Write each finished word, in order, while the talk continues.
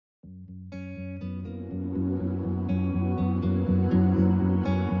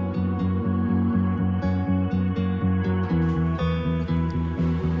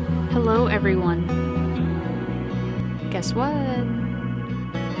everyone. Guess what?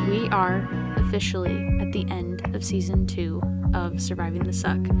 We are officially at the end of season 2 of Surviving the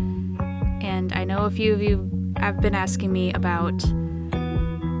Suck. And I know a few of you have been asking me about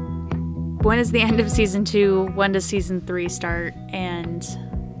when is the end of season 2, when does season 3 start, and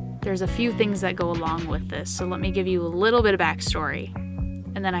there's a few things that go along with this. So let me give you a little bit of backstory,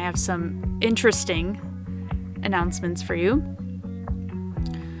 and then I have some interesting announcements for you.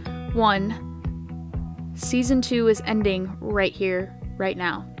 1, season 2 is ending right here, right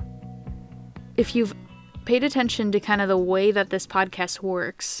now. If you've paid attention to kind of the way that this podcast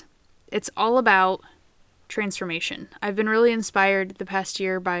works, it's all about transformation. I've been really inspired the past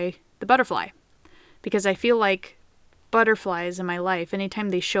year by the butterfly, because I feel like butterflies in my life, anytime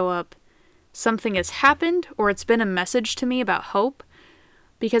they show up, something has happened or it's been a message to me about hope,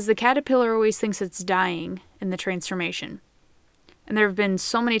 because the caterpillar always thinks it's dying in the transformation. And there have been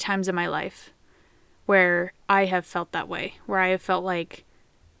so many times in my life where I have felt that way, where I have felt like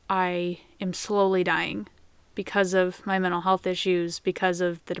I am slowly dying because of my mental health issues, because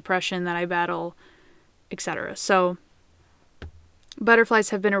of the depression that I battle, etc. So butterflies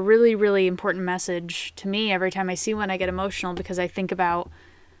have been a really, really important message to me every time I see one. I get emotional because I think about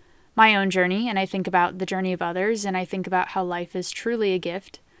my own journey, and I think about the journey of others, and I think about how life is truly a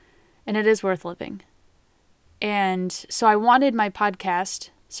gift and it is worth living. And so I wanted my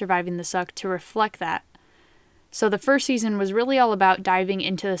podcast, Surviving the Suck, to reflect that. So the first season was really all about diving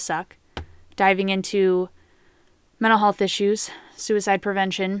into the suck, diving into mental health issues, suicide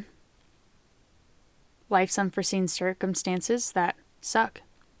prevention, life's unforeseen circumstances that suck.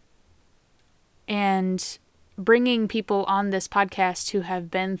 And bringing people on this podcast who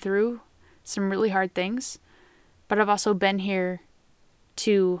have been through some really hard things, but have also been here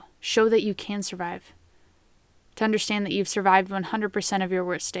to show that you can survive. To understand that you've survived 100% of your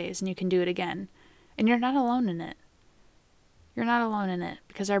worst days and you can do it again. And you're not alone in it. You're not alone in it,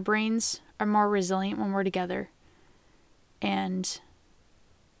 because our brains are more resilient when we're together. And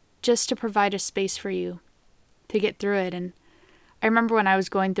just to provide a space for you to get through it. And I remember when I was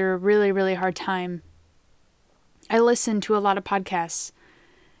going through a really, really hard time, I listened to a lot of podcasts,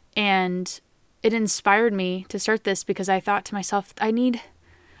 and it inspired me to start this because I thought to myself, I need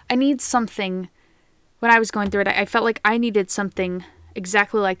something. When I was going through it, I felt like I needed something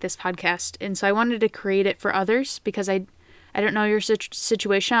exactly like this podcast. And so I wanted to create it for others, because I don't know your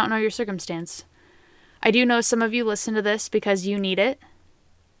situation. I don't know your circumstance. I do know some of you listen to this because you need it.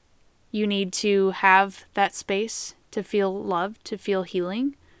 You need to have that space to feel loved, to feel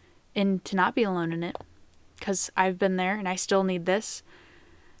healing, and to not be alone in it. Because I've been there and I still need this.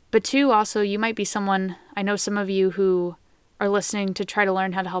 But 2, also, you might be someone, I know some of you who are listening to try to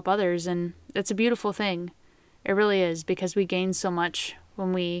learn how to help others, and it's a beautiful thing. It really is, because we gain so much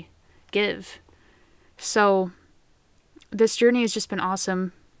when we give. So this journey has just been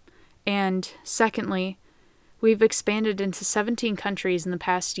awesome. And secondly, we've expanded into 17 countries in the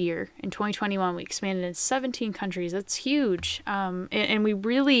past year. In 2021, we expanded into 17 countries. That's huge. And we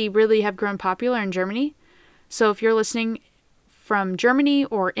really, really have grown popular in Germany. So if you're listening from Germany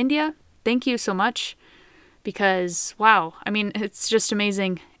or India, thank you so much. Because, wow, I mean, it's just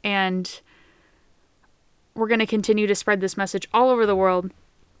amazing. And we're going to continue to spread this message all over the world.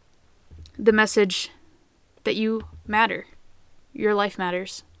 The message that you matter. Your life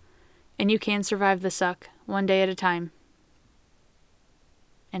matters. And you can survive the suck one day at a time.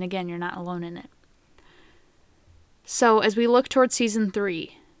 And again, you're not alone in it. So as we look towards season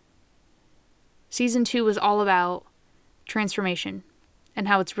 3, season 2 was all about transformation and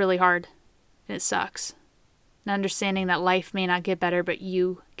how it's really hard and it sucks. And understanding that life may not get better, but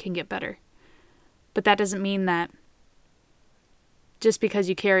you can get better. But that doesn't mean that just because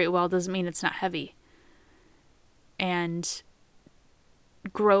you carry it well doesn't mean it's not heavy. And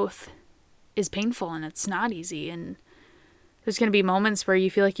growth is painful and it's not easy. And there's going to be moments where you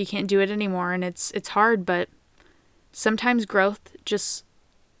feel like you can't do it anymore, and it's hard, but sometimes growth just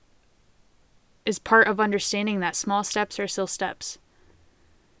is part of understanding that small steps are still steps.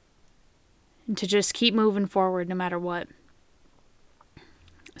 And to just keep moving forward no matter what.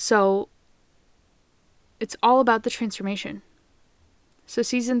 So it's all about the transformation. So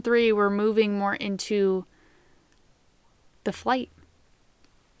season 3, we're moving more into the flight.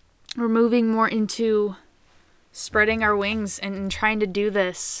 We're moving more into spreading our wings and trying to do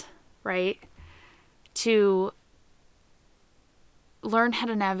this, right? To learn how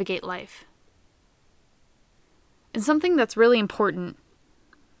to navigate life. And something that's really important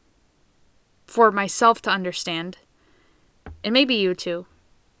for myself to understand, and maybe you too,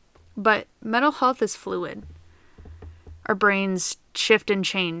 but mental health is fluid. our brains shift and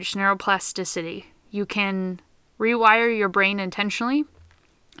change, neuroplasticity. You can rewire your brain intentionally,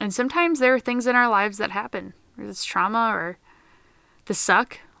 and sometimes there are things in our lives that happen, whether it's trauma or the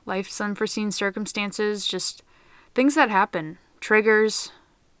suck, life's unforeseen circumstances, just things that happen, triggers,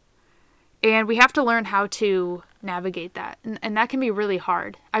 and we have to learn how to navigate that, and that can be really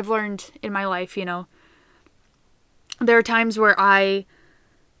hard. I've learned in my life, there are times where I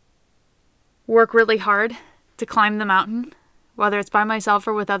work really hard to climb the mountain, whether it's by myself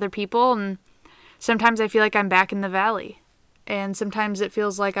or with other people, and sometimes I feel like I'm back in the valley, and sometimes it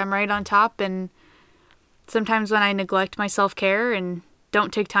feels like I'm right on top, and sometimes when I neglect my self-care and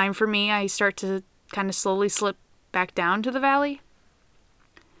don't take time for me, I start to kind of slowly slip back down to the valley.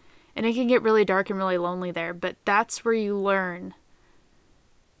 And it can get really dark and really lonely there, but that's where you learn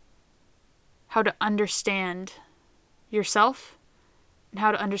how to understand yourself and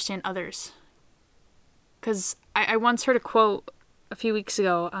how to understand others. Because I once heard a quote a few weeks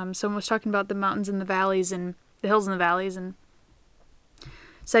ago. Someone was talking about the mountains and the valleys and the hills and the valleys, and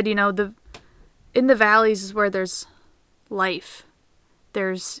said, in the valleys is where there's life.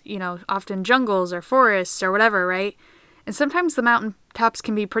 There's, often jungles or forests or whatever, right? And sometimes the mountain tops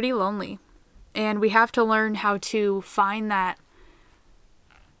can be pretty lonely. And we have to learn how to find that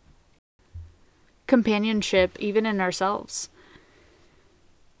companionship even in ourselves.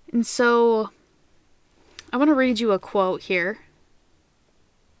 And so I want to read you a quote here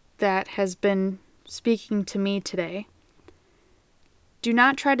that has been speaking to me today. Do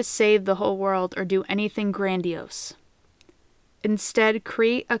not try to save the whole world or do anything grandiose. Instead,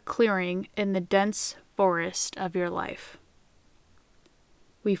 create a clearing in the dense forest of your life.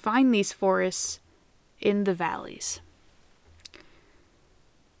 We find these forests in the valleys.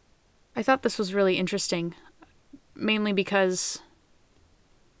 I thought this was really interesting, mainly because,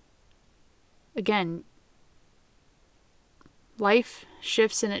 again, life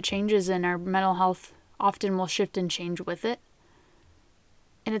shifts and it changes, and our mental health often will shift and change with it.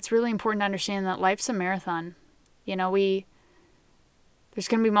 And it's really important to understand that life's a marathon. There's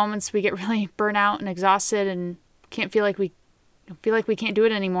going to be moments we get really burnt out and exhausted and feel like we can't do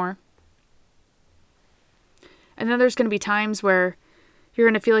it anymore. And then there's going to be times where you're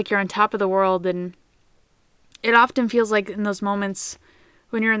going to feel like you're on top of the world, and it often feels like in those moments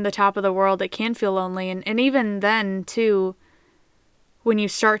when you're in the top of the world, it can feel lonely. And even then, too, when you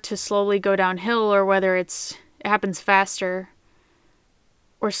start to slowly go downhill, or whether it happens faster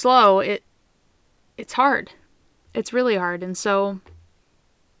or slow, it's hard. It's really hard. And so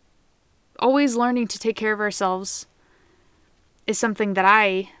always learning to take care of ourselves is something that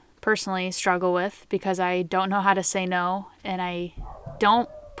I personally struggle with, because I don't know how to say no, and I don't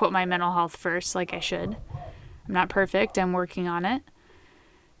put my mental health first like I should. I'm not perfect. I'm working on it.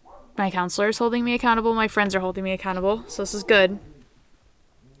 My counselor is holding me accountable. My friends are holding me accountable. So this is good.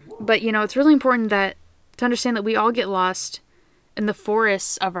 But, it's really important to understand that we all get lost in the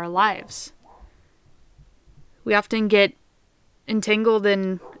forests of our lives. We often get entangled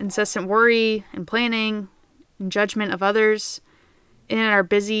in incessant worry and planning and judgment of others, and in our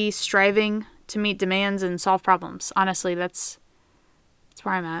busy striving to meet demands and solve problems. Honestly, that's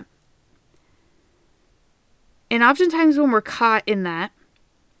where I'm at. And oftentimes when we're caught in that,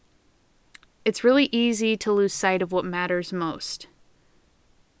 it's really easy to lose sight of what matters most.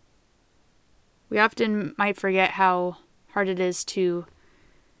 We often might forget how hard it is to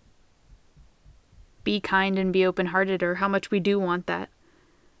be kind and be open-hearted, or how much we do want that.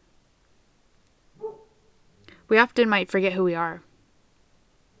 We often might forget who we are.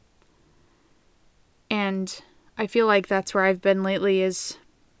 And I feel like that's where I've been lately, is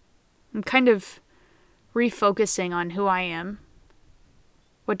I'm kind of refocusing on who I am.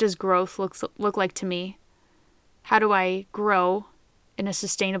 What does growth look like to me? How do I grow in a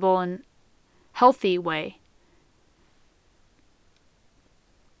sustainable and healthy way?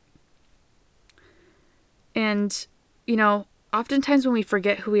 And, oftentimes when we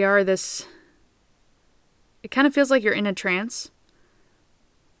forget who we are, it kind of feels like you're in a trance,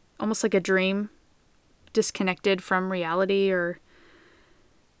 almost like a dream, disconnected from reality, or,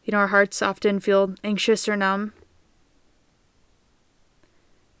 our hearts often feel anxious or numb,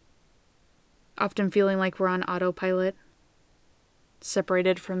 often feeling like we're on autopilot,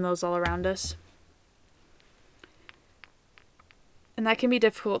 separated from those all around us. And that can be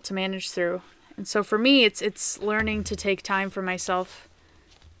difficult to manage through. And so for me, it's learning to take time for myself.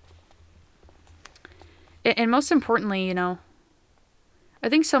 And most importantly, I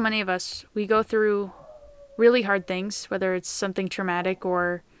think so many of us, we go through really hard things, whether it's something traumatic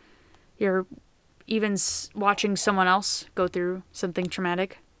or you're even watching someone else go through something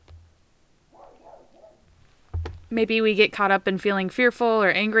traumatic. maybe we get caught up in feeling fearful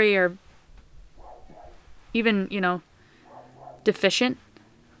or angry or even, deficient.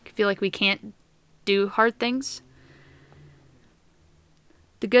 Feel like we can't do hard things.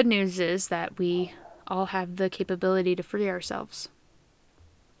 The good news is that we all have the capability to free ourselves.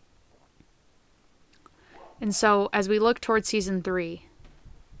 And so as we look towards season 3,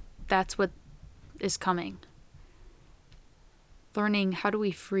 that's what is coming. Learning, how do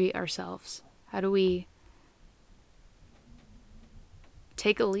we free ourselves? How do we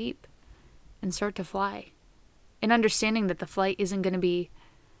take a leap and start to fly? And understanding that the flight isn't going to be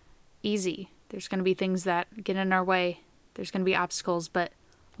easy. There's going to be things that get in our way. There's going to be obstacles, but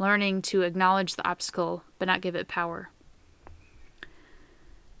learning to acknowledge the obstacle but not give it power.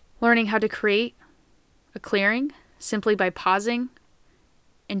 Learning how to create a clearing simply by pausing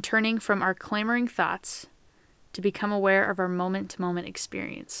and turning from our clamoring thoughts to become aware of our moment-to-moment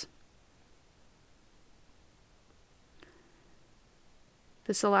experience.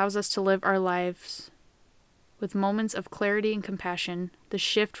 This allows us to live our lives with moments of clarity and compassion, the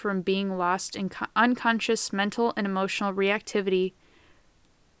shift from being lost in unconscious mental and emotional reactivity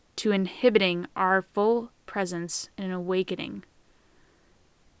to inhibiting our full presence in an awakening.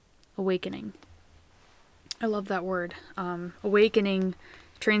 Awakening. I love that word. Awakening,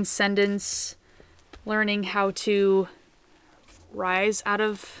 transcendence, learning how to rise out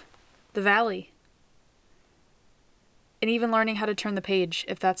of the valley. And even learning how to turn the page,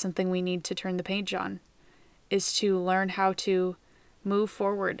 if that's something we need to turn the page on, is to learn how to move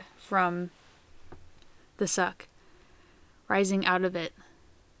forward from the suck, rising out of it,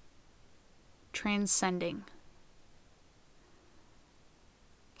 transcending.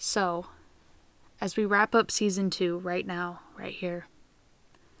 So, as we wrap up season 2 right now, right here,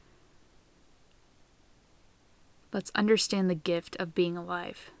 let's understand the gift of being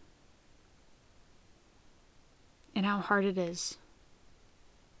alive and how hard it is,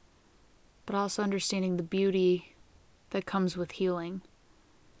 but also understanding the beauty that comes with healing,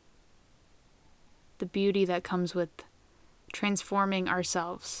 the beauty that comes with transforming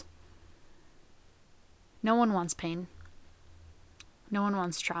ourselves. No one wants pain. No one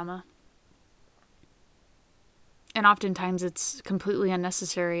wants trauma. And oftentimes it's completely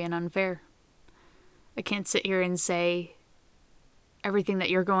unnecessary and unfair. I can't sit here and say everything that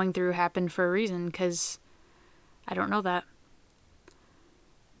you're going through happened for a reason, because I don't know that.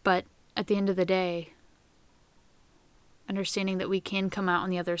 But at the end of the day, understanding that we can come out on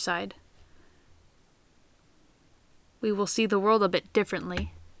the other side. We will see the world a bit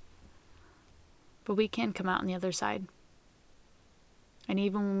differently, but we can come out on the other side. And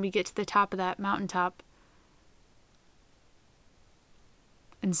even when we get to the top of that mountaintop,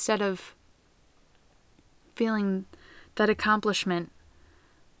 instead of feeling that accomplishment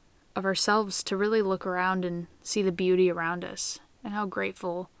of ourselves, to really look around and see the beauty around us and how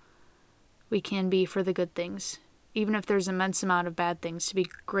grateful we can be for the good things. Even if there's an immense amount of bad things, to be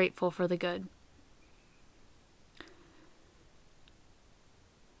grateful for the good.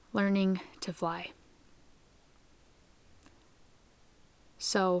 Learning to fly.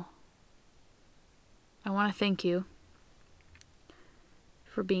 So, I want to thank you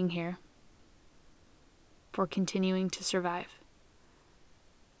for being here, for continuing to survive,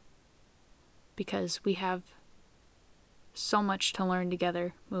 because we have so much to learn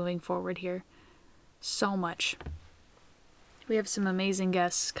together moving forward here. So much. We have some amazing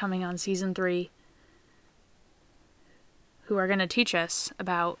guests coming on season 3 who are going to teach us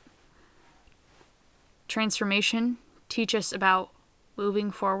about transformation, teach us about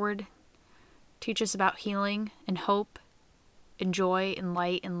moving forward, teach us about healing and hope and joy and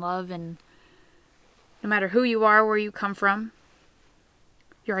light and love. And no matter who you are, where you come from,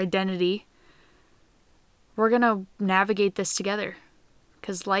 your identity, we're going to navigate this together,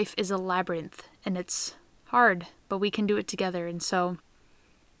 because life is a labyrinth and it's hard, but we can do it together. And so,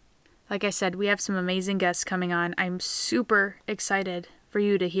 like I said, we have some amazing guests coming on. I'm super excited for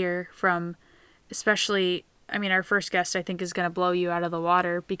you to hear from, especially, our first guest I think is going to blow you out of the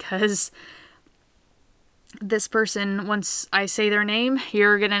water, because this person, once I say their name,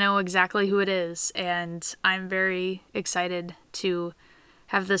 you're going to know exactly who it is. And I'm very excited to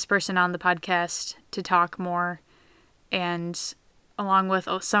have this person on the podcast to talk more. And along with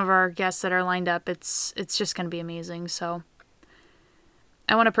some of our guests that are lined up, it's just going to be amazing. So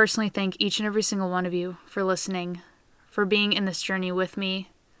I want to personally thank each and every single one of you for listening, for being in this journey with me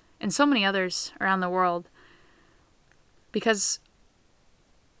and so many others around the world, because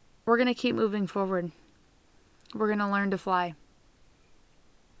we're going to keep moving forward. We're going to learn to fly.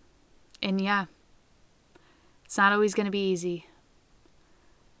 And yeah, it's not always going to be easy,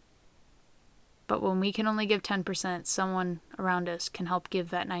 But when we can only give 10%, someone around us can help give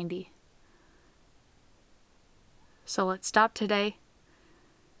that 90. So let's stop today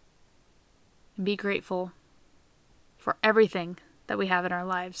and be grateful for everything that we have in our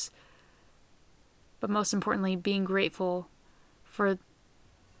lives. But most importantly, being grateful for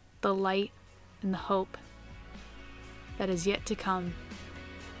the light and the hope that is yet to come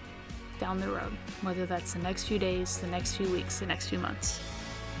down the road, whether that's the next few days, the next few weeks, the next few months.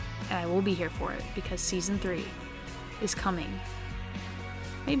 And I will be here for it because season 3 is coming,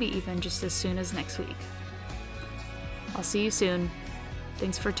 maybe even just as soon as next week. I'll see you soon.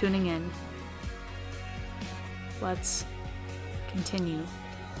 Thanks for tuning in. Let's continue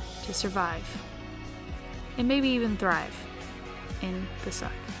to survive and maybe even thrive in the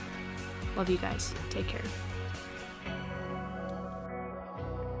suck. Love you guys. Take care.